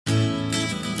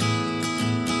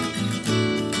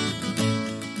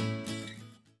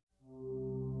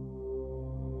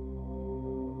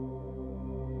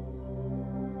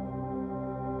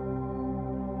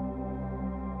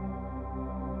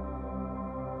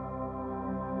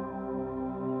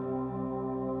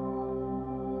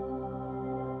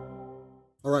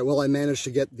All right, well, I managed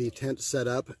to get the tent set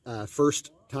up.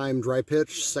 First time dry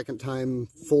pitch, second time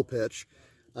full pitch.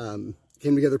 Came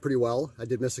together pretty well. I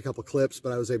did miss a couple clips,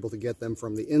 but I was able to get them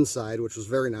from the inside, which was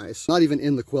very nice. Not even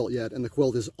in the quilt yet, and the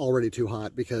quilt is already too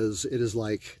hot because it is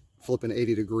like flipping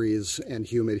 80 degrees and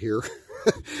humid here.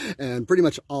 And pretty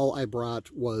much all I brought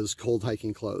was cold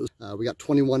hiking clothes. We got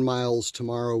 21 miles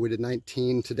tomorrow. We did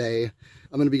 19 today.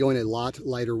 I'm going to be going a lot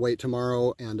lighter weight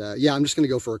tomorrow. And yeah, I'm just going to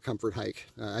go for a comfort hike.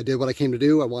 I did what I came to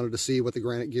do. I wanted to see what the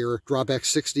Granite Gear Drop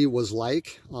X60 was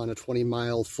like on a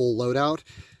 20-mile full loadout.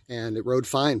 And it rode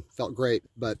fine, felt great.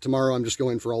 But tomorrow I'm just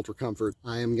going for ultra comfort.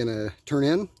 I am gonna turn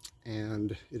in,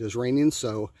 and it is raining,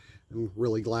 so I'm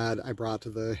really glad I brought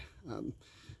the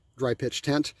dry pitch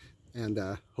tent. And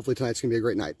hopefully tonight's gonna be a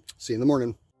great night. See you in the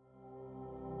morning.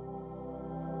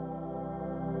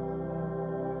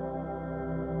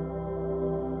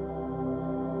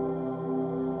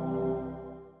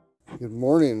 Good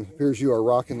morning. Appears you are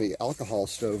rocking the alcohol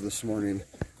stove this morning.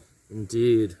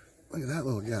 Indeed. Look at that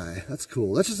little guy. That's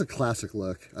cool. That's just a classic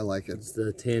look. I like it. It's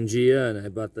the Tangia, and I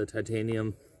bought the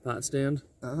titanium pot stand.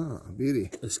 Oh, beauty.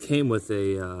 This came with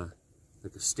a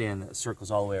like a stand that circles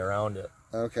all the way around it.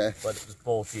 Okay. But it was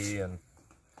bulky, and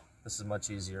this is much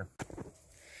easier.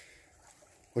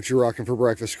 What you rocking for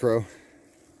breakfast, Crow?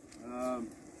 I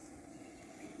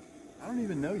don't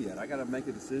even know yet. I gotta make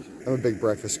a decision. I'm a big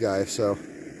breakfast guy, so.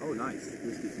 Oh, nice.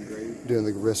 Biscuits and gravy. Doing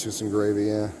the biscuits and gravy,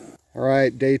 yeah. All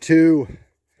right, day 2.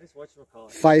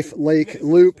 Fife Lake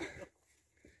Loop.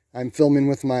 I'm filming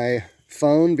with my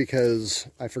phone because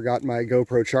I forgot my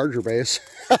GoPro charger base.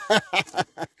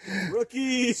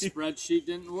 Rookie! Spreadsheet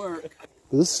didn't work.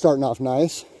 This is starting off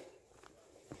nice.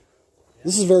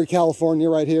 This is very California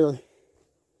right here.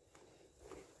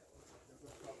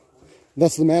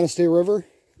 That's the Manistee River?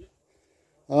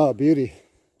 Oh, beauty.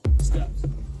 Steps.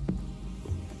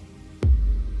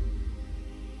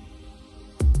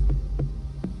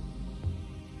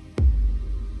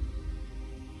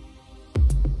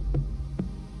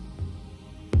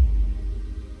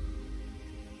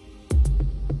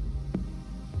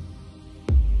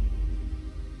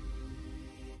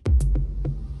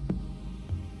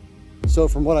 So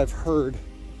from what I've heard,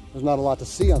 there's not a lot to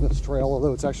see on this trail,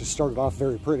 although it's actually started off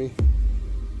very pretty.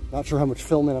 Not sure how much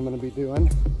filming I'm going to be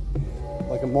doing.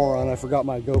 Like a moron, I forgot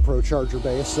my GoPro charger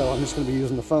base, so I'm just going to be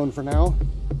using the phone for now.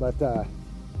 But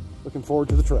looking forward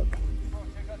to the trip. Oh,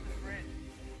 check out this bridge.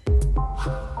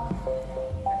 Check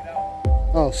it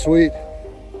out. Oh, sweet.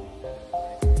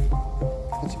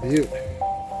 That's a beaut.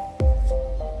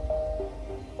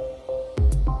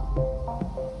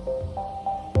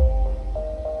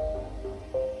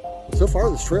 So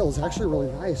far, this trail is actually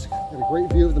really nice. Got a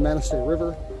great view of the Manistee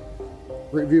River.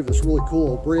 Great view of this really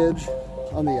cool bridge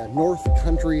on the North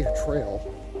Country Trail.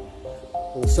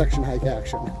 Little section hike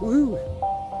action. Woohoo!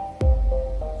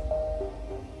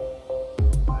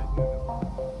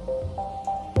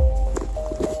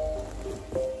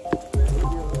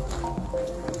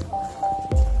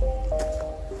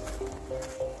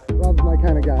 Rob's my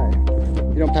kind of guy.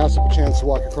 You don't pass up a chance to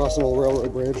walk across an old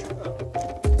railroad bridge.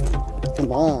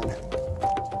 Come on.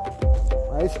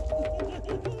 Right?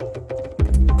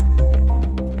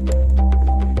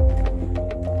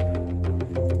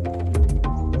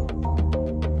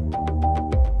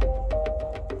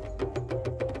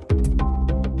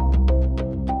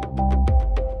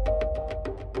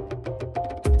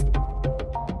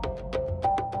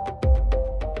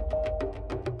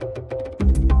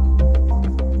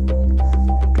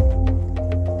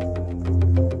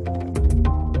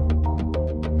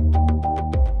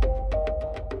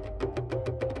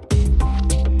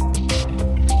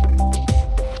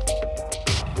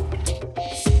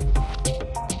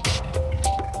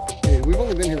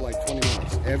 Been here like 20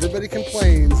 minutes. Everybody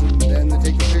complains, and then they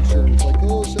take a picture and it's like,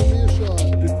 oh, send me a shot.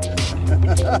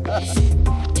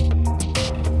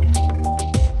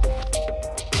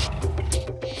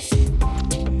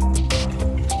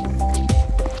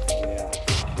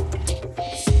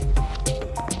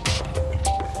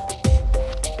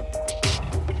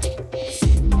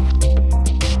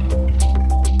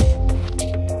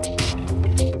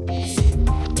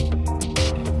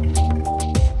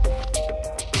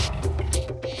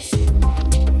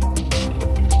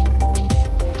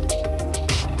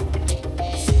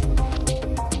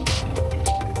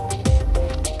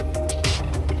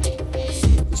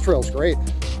 Trail's great.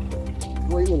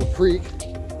 Great little creek,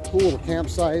 cool little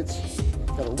campsites,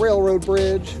 got a railroad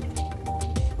bridge.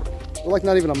 We're like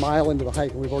not even a mile into the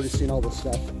hike and we've already seen all this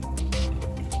stuff.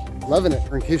 Loving it.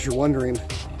 In case you're wondering,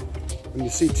 When you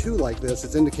see two like this,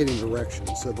 it's indicating direction.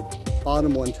 So the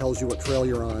bottom one tells you what trail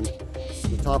you're on,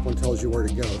 the top one tells you where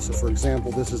to go. So for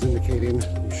example, this is indicating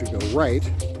you should go right,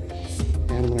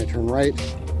 and when I turn right,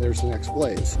 there's the next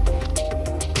blaze.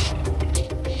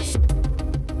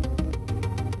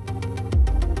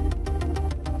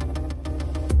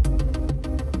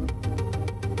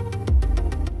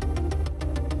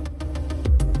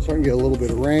 Starting to get a little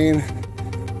bit of rain.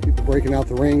 People breaking out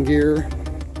the rain gear.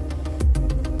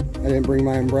 I didn't bring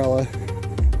my umbrella.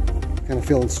 Kind of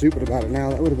feeling stupid about it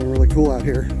now. That would have been really cool out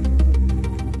here.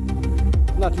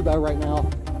 Not too bad right now.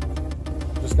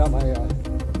 Just got my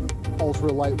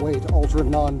ultra lightweight, ultra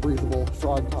non-breathable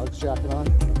Frog Togs jacket on.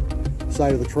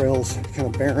 Side of the trail's kind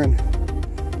of barren,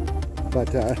 but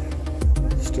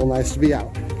still nice to be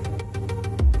out.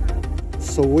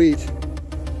 Sweet.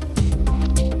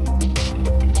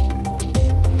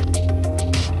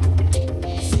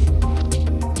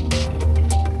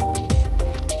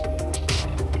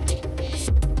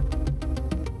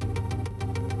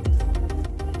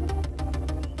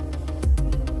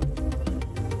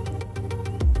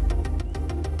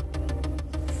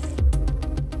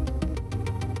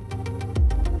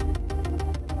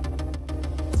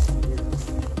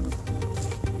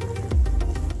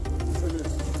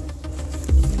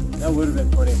 That would have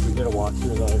been funny if we did a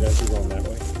walkthrough and all the guys were going that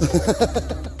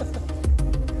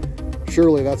way.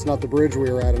 Surely that's not the bridge we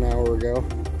were at an hour ago.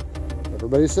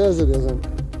 Everybody says it isn't.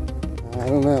 I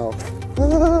don't know.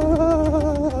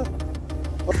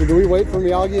 So do we wait for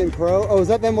Miyagi and Crow? Oh, is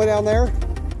that them way down there?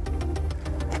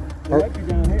 They might be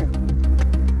down here.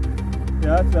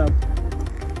 Yeah, that's them.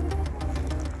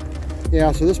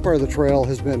 Yeah, so this part of the trail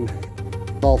has been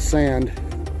all sand,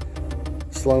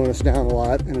 slowing us down a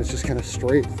lot, and it's just kind of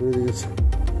straight through these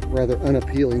rather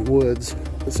unappealing woods.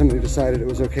 But somebody decided it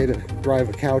was okay to drive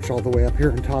a couch all the way up here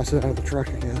and toss it out of the truck,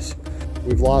 I guess.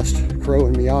 We've lost Crow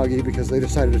and Miyagi because they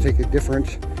decided to take a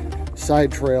different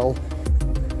side trail,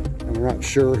 and we're not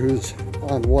sure who's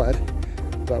on what,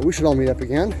 but we should all meet up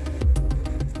again.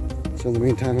 So in the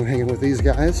meantime, I'm hanging with these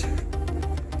guys.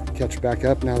 Catch back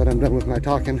up now that I'm done with my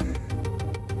talking.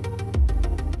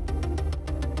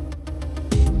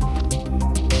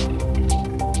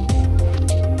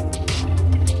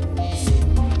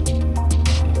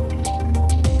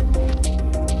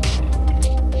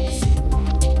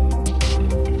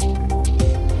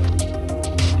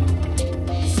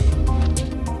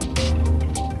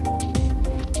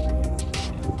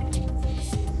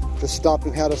 Just stopped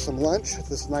and had us some lunch at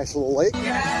this nice little lake.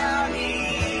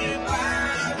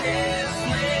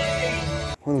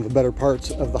 One of the better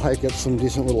parts of the hike, up some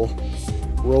decent little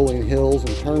rolling hills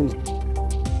and turns.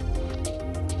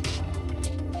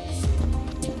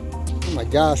 Oh my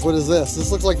gosh, what is this?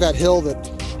 This looks like that hill that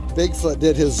Bigfoot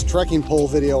did his trekking pole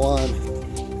video on.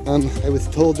 I was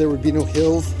told there would be no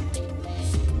hills.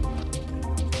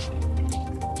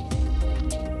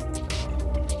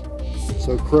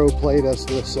 So Crow played us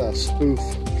this spoof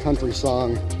country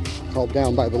song called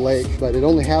Down by the Lake, but it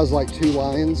only has like 2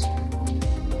 lines,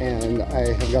 and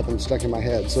I have got them stuck in my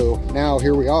head. So now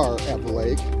here we are at the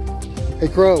lake. Hey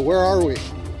Crow, where are we?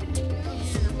 Down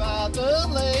here by the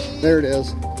lake. There it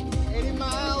is. 80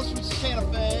 miles from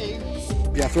Santa Fe.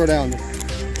 Yeah, throw down.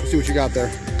 Let's see what you got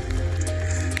there.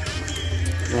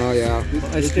 Oh yeah.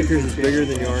 My stickers is bigger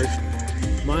than yours.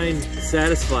 Mine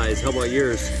satisfies. How about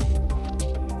yours?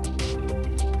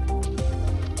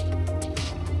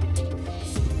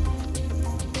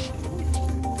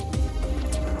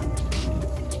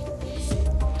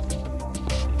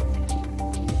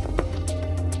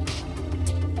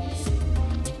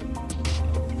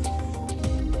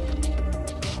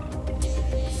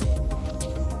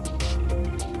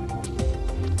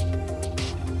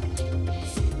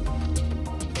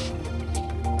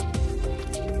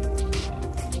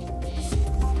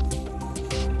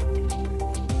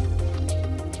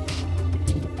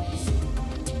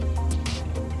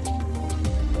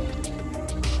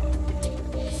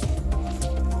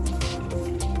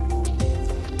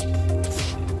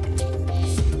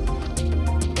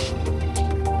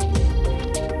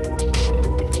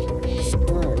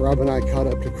 Rob and I caught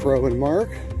up to Crow and Mark.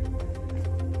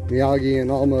 Miyagi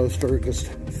and Almost are just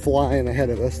flying ahead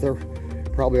of us. They're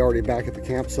probably already back at the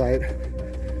campsite,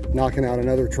 knocking out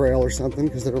another trail or something,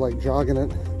 because they're like jogging it.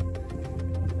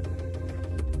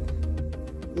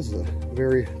 This is a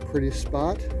very pretty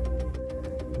spot,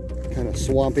 kind of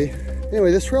swampy.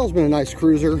 Anyway, this trail's been a nice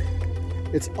cruiser.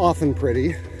 It's often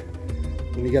pretty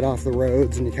when you get off the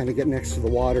roads and you kind of get next to the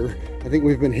water. I think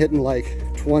we've been hitting like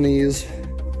 20s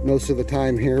most of the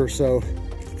time here, so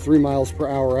 3 miles per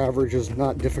hour average is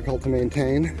not difficult to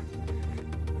maintain.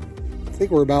 think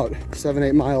we're about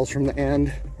 7-8 miles from the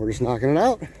end. We're just knocking it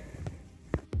out.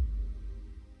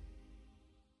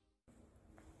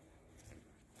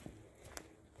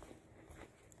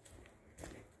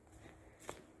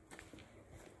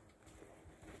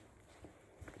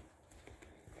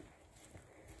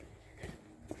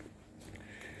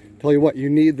 Tell you what, you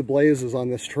need the blazes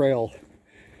on this trail.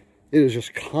 It is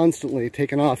just constantly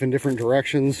taking off in different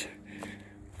directions,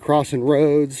 crossing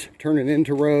roads, turning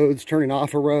into roads, turning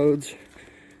off of roads.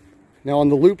 Now on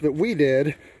the loop that we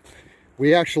did,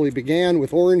 we actually began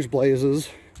with orange blazes.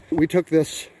 We took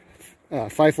this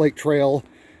Fife Lake Trail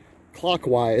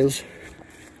clockwise.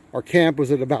 Our camp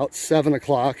was at about 7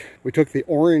 o'clock. We took the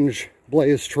orange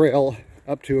blaze trail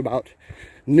up to about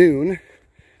noon,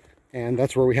 and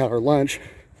that's where we had our lunch.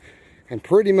 And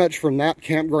pretty much from that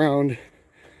campground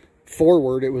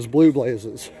forward, it was blue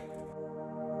blazes.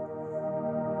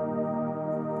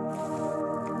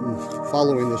 I'm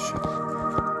following this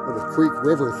little creek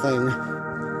river thing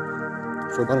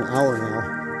for about an hour now.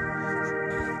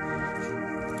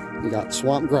 You got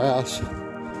swamp grass,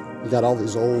 you got all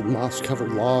these old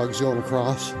moss-covered logs going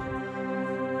across.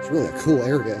 It's really a cool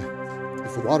area.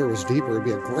 If the water was deeper, it'd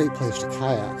be a great place to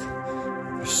kayak.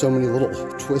 There's so many little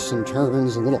twists and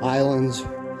turns and little islands.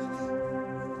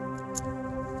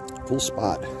 Cool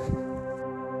spot.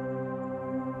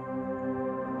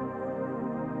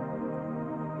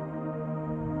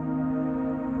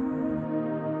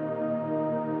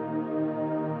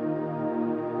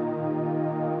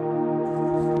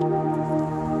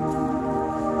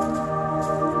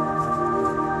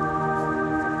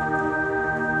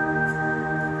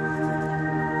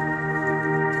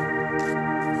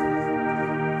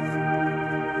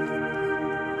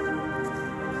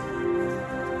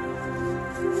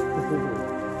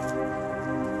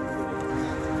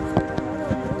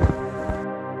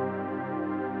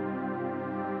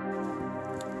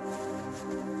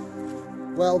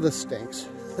 Well, this stinks.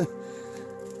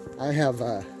 I have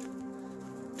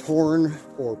torn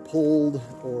or pulled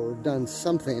or done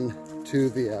something to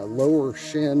the lower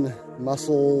shin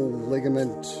muscle,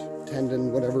 ligament,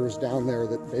 tendon, whatever is down there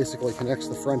that basically connects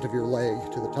the front of your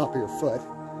leg to the top of your foot.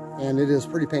 And it is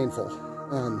pretty painful.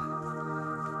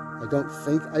 I don't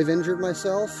think I've injured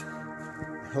myself.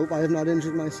 I hope I have not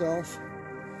injured myself.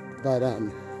 But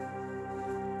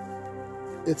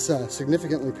it's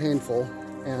significantly painful.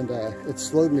 And it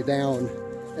slowed me down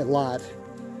a lot.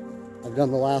 I've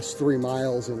done the last 3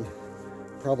 miles in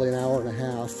probably an hour and a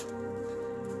half.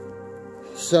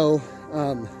 So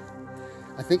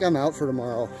I think I'm out for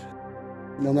tomorrow.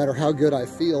 No matter how good I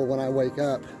feel when I wake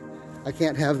up, I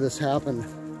can't have this happen,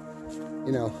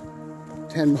 you know,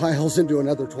 10 miles into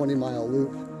another 20-mile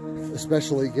loop,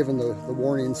 especially given the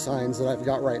warning signs that I've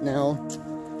got right now.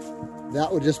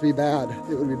 That would just be bad.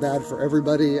 It would be bad for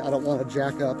everybody. I don't want to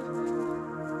jack up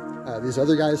these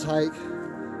other guys hike.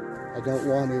 I don't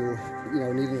want to, you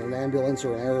know, needing an ambulance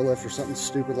or an airlift or something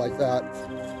stupid like that.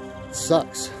 It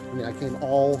sucks. I mean, I came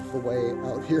all the way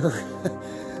out here.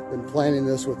 Been planning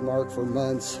this with Mark for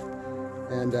months,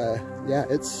 and yeah,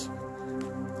 it's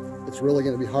really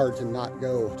going to be hard to not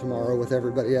go tomorrow with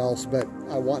everybody else, but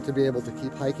I want to be able to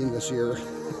keep hiking this year.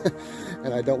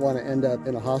 And I don't want to end up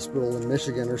in a hospital in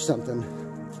Michigan or something.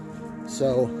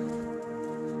 So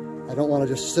I don't want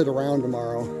to just sit around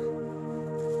tomorrow.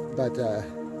 But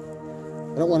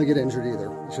I don't want to get injured either.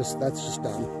 That's just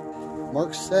dumb.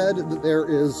 Mark said that there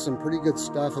is some pretty good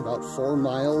stuff about 4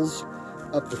 miles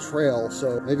up the trail,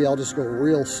 so maybe I'll just go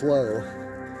real slow,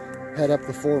 head up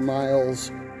the 4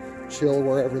 miles, chill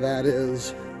wherever that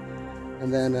is,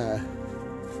 and then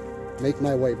make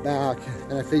my way back.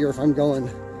 And I figure if I'm going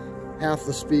half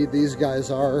the speed these guys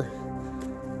are,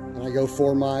 and I go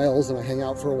 4 miles and I hang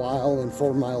out for a while and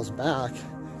 4 miles back,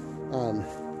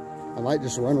 I might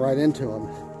just run right into them.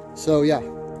 So yeah,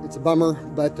 it's a bummer,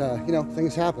 but you know,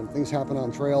 things happen. Things happen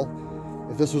on trail.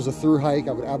 If this was a through hike,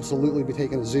 I would absolutely be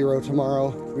taking a 0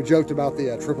 tomorrow. We joked about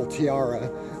the triple tiara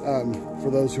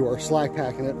for those who are slack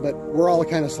packing it, but we're all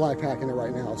kind of slack packing it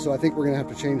right now. So I think we're gonna have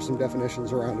to change some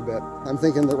definitions around a bit. I'm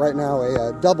thinking that right now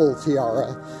a double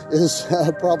tiara is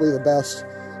probably the best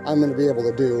I'm gonna be able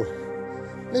to do.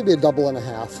 Maybe a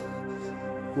 1.5.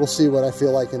 We'll see what I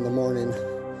feel like in the morning.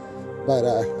 But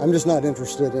I'm just not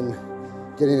interested in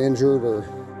getting injured or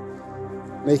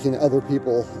making other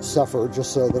people suffer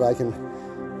just so that I can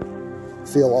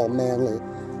feel all manly.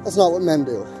 That's not what men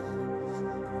do.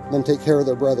 Men take care of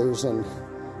their brothers, and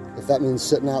if that means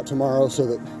sitting out tomorrow so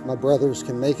that my brothers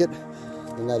can make it,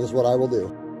 then that is what I will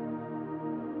do.